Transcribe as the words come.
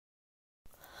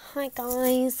Hi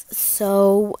guys,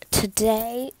 so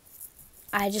today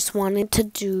I just wanted to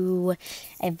do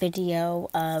a video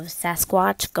of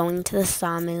Sasquatch going to the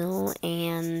sawmill,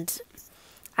 and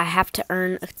I have to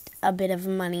earn a bit of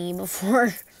money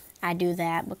before I do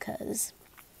that because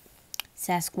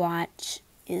Sasquatch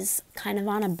is kind of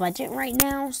on a budget right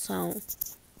now, so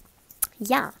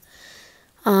yeah.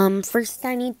 First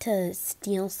I need to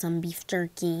steal some beef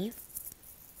jerky,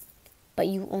 but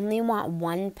you only want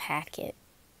one packet.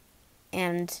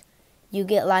 And you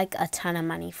get like a ton of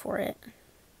money for it.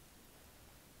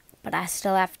 But I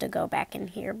still have to go back in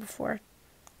here before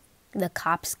the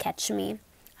cops catch me.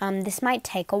 This might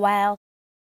take a while.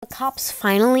 The cops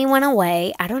finally went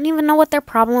away. I don't even know what their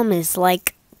problem is.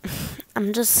 Like,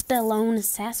 I'm just a lone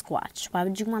Sasquatch. Why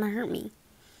would you want to hurt me?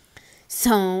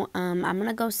 So, I'm going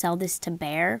to go sell this to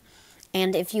Bear.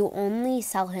 And if you only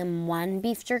sell him one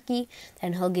beef jerky,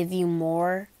 then he'll give you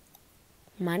more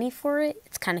money for it.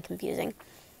 It's kind of confusing.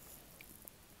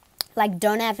 Like,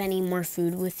 don't have any more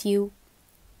food with you.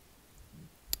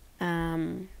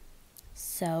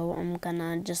 So I'm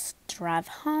gonna just drive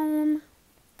home.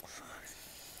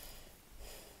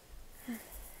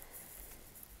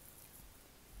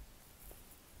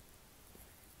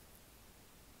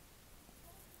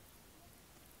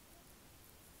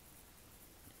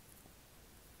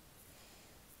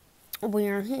 We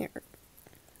are here.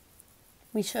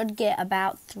 We should get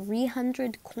about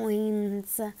 300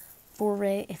 coins for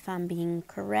it, if I'm being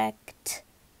correct.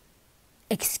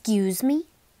 Excuse me?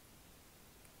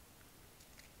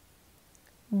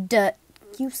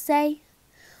 You say?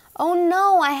 Oh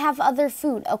no, I have other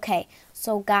food. Okay,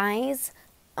 so guys,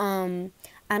 I'm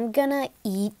gonna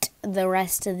eat the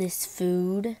rest of this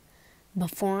food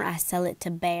before I sell it to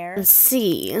Bear. Let's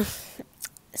see.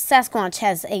 Sasquatch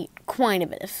has ate quite a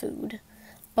bit of food,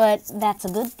 but that's a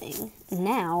good thing.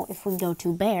 Now, if we go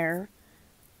to Bear...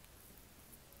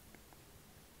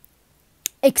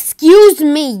 Excuse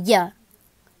me!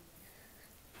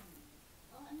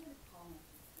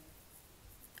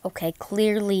 Okay,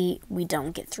 clearly we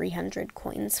don't get 300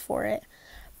 coins for it.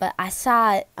 But I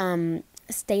saw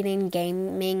Staten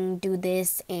Gaming do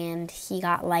this, and he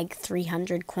got like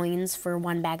 300 coins for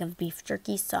one bag of beef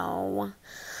jerky, so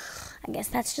I guess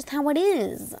that's just how it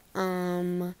is.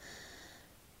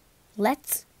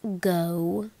 Let's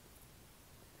go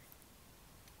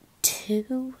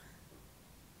to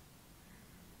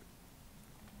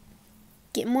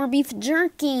get more beef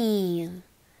jerky,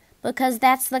 because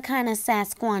that's the kind of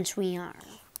Sasquatch we are.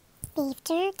 Beef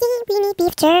jerky, we need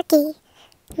beef jerky.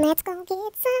 Let's go get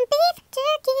some beef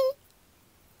jerky.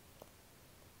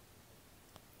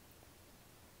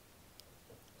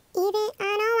 Even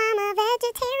I know I'm a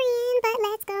vegetarian, but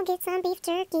let's go get some beef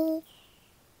jerky.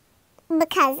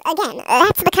 Because, again,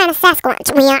 that's the kind of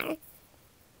Sasquatch we are.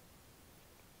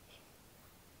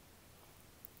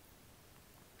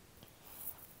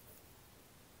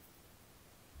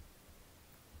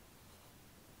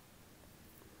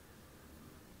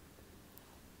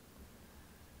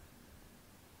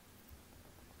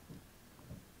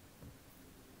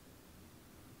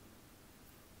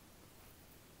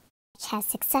 Has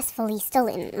successfully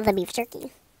stolen the beef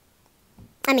jerky.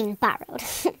 I mean, borrowed,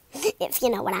 if you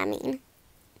know what I mean.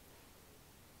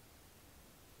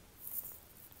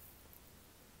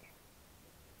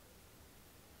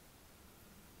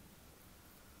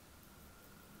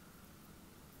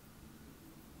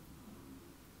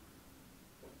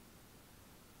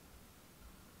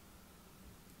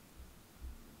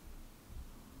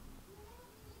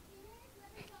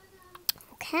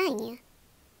 Okay.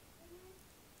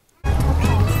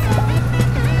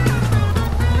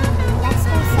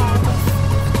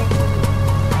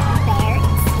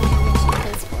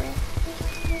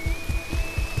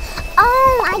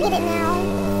 I get it now.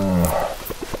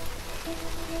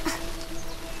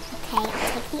 Okay,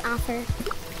 I'll take the offer.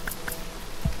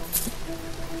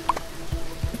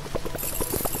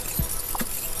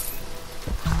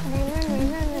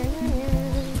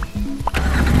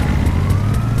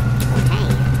 Okay.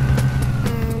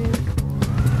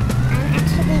 I'm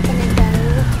actually gonna go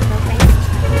to the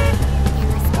racetrack and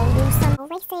let's go do some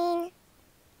racing.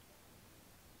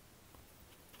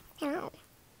 Oh.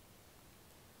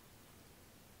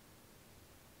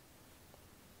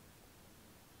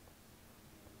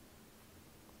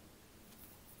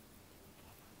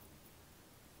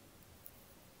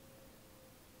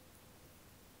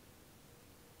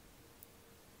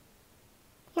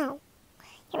 No.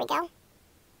 Here we go.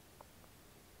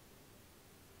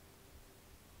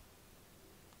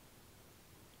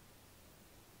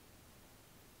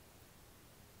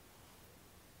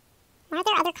 Why are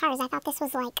there other cars? I thought this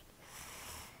was like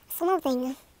slow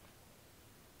thing.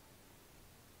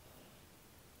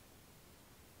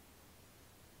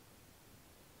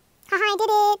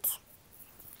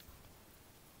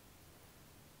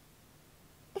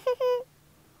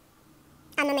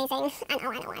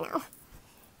 I know.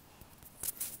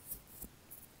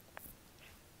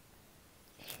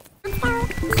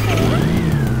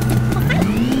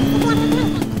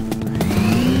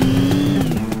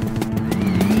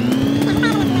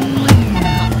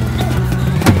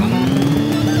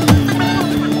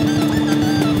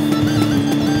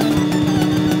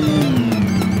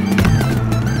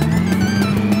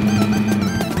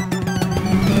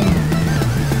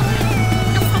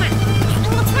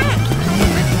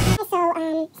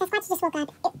 Sasquatch just woke up.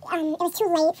 It was too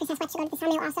late for Sasquatch to go to the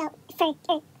sawmill. Also, it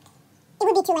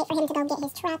would be too late for him to go get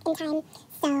his truck in time.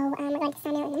 So we're going to the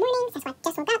sawmill in the morning. Sasquatch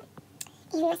just woke up,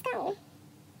 and let's go.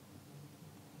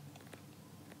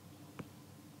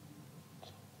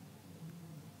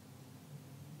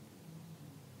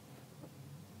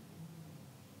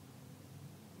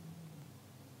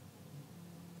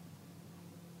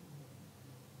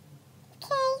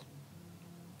 Okay,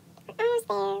 we're almost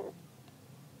there.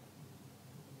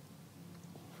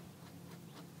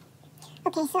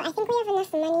 Okay, so I think we have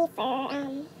enough money for,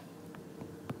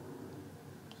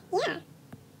 yes.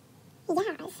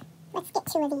 Let's get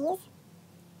 2 of these.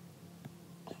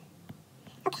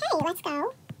 Okay, let's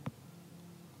go.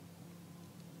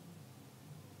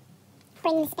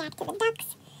 Bring this back to the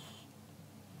ducks.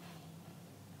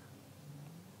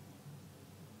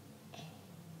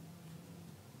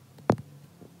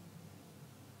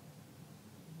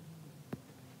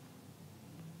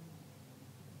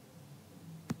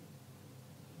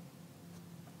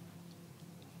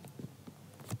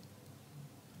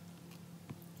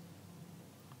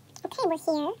 Okay, we're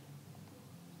here.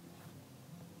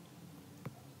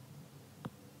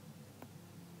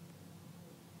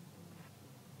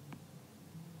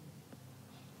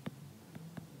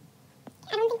 I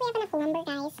don't think we have enough lumber,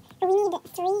 guys. We need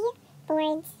 3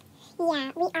 boards.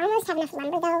 Yeah, we almost have enough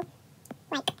lumber, though.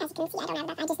 Like, as you can see, I don't have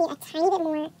enough. I just need a tiny bit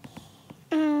more.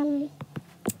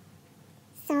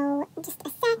 So, just a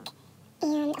sec.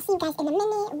 And I'll see you guys in a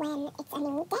minute when it's a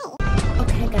new day.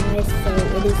 Okay guys, so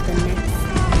it is the next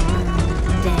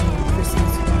day for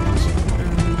Sasquatch.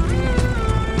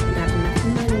 Got enough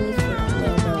money for a little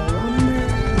bit of lumber.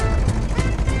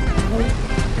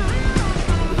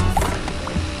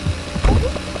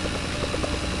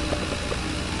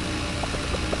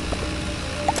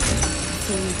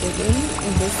 So I'm getting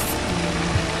this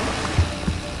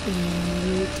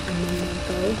and I'm gonna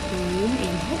go home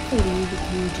and hopefully we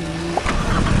can do.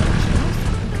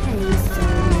 Okay, so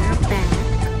we're back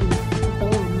with the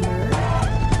lumber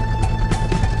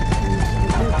into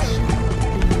the workshop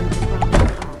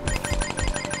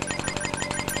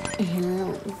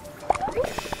and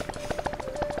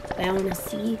I want to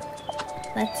see.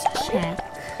 Let's check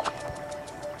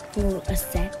for a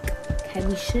sec. Okay,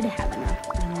 we should have enough.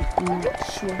 I'm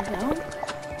not sure though.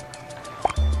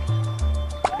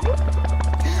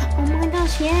 Oh my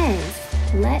gosh, yes.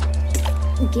 Let's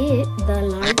get the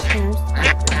large house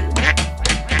upgrade.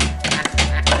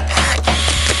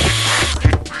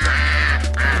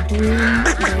 Doing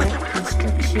the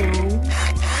construction.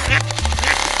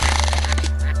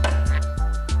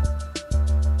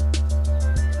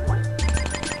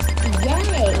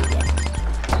 Yay!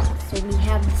 So we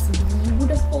have this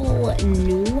beautiful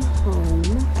new home.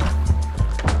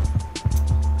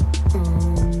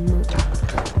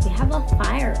 We have a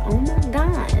fire. Oh my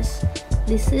gosh.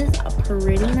 This is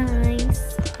pretty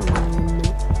nice.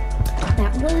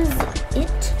 That was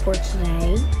it for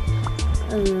today.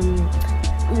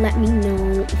 Let me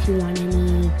know if you want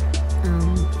any,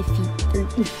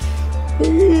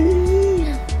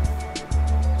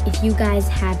 if you guys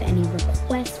have any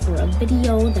requests for a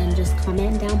video, then just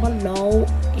comment down below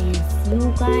and see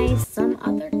you guys some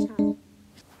other time.